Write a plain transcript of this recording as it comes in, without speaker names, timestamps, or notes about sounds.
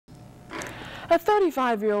A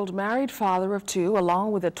 35-year-old married father of two,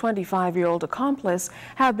 along with a 25-year-old accomplice,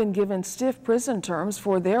 have been given stiff prison terms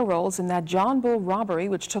for their roles in that John Bull robbery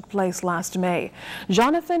which took place last May.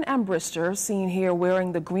 Jonathan Armbrister, seen here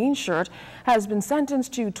wearing the green shirt, has been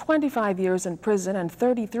sentenced to 25 years in prison, and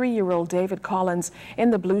 33-year-old David Collins in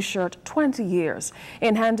the blue shirt 20 years.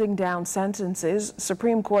 In handing down sentences,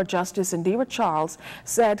 Supreme Court Justice Indira Charles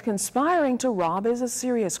said conspiring to rob is a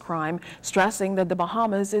serious crime, stressing that the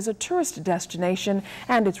Bahamas is a tourist destination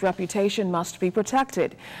and its reputation must be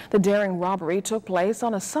protected. The daring robbery took place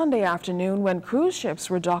on a Sunday afternoon when cruise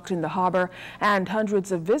ships were docked in the harbor and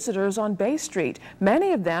hundreds of visitors on Bay Street,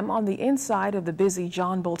 many of them on the inside of the busy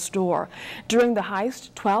John Bull store. During the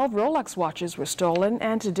heist, 12 Rolex watches were stolen,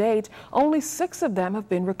 and to date, only 6 of them have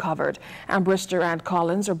been recovered. Armbrister and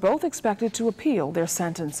Collins are both expected to appeal their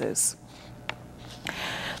sentences.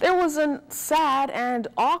 There was a sad and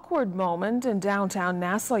awkward moment in downtown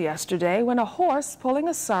Nassau yesterday when a horse pulling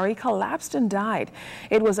a surrey collapsed and died.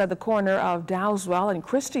 It was at the corner of Dowswell and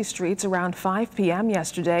Christie Streets around 5 p.m.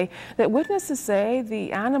 yesterday that witnesses say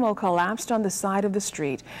the animal collapsed on the side of the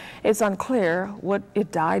street. It's unclear what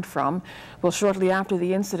it died from. Well, shortly after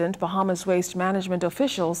the incident, Bahamas Waste Management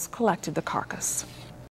officials collected the carcass.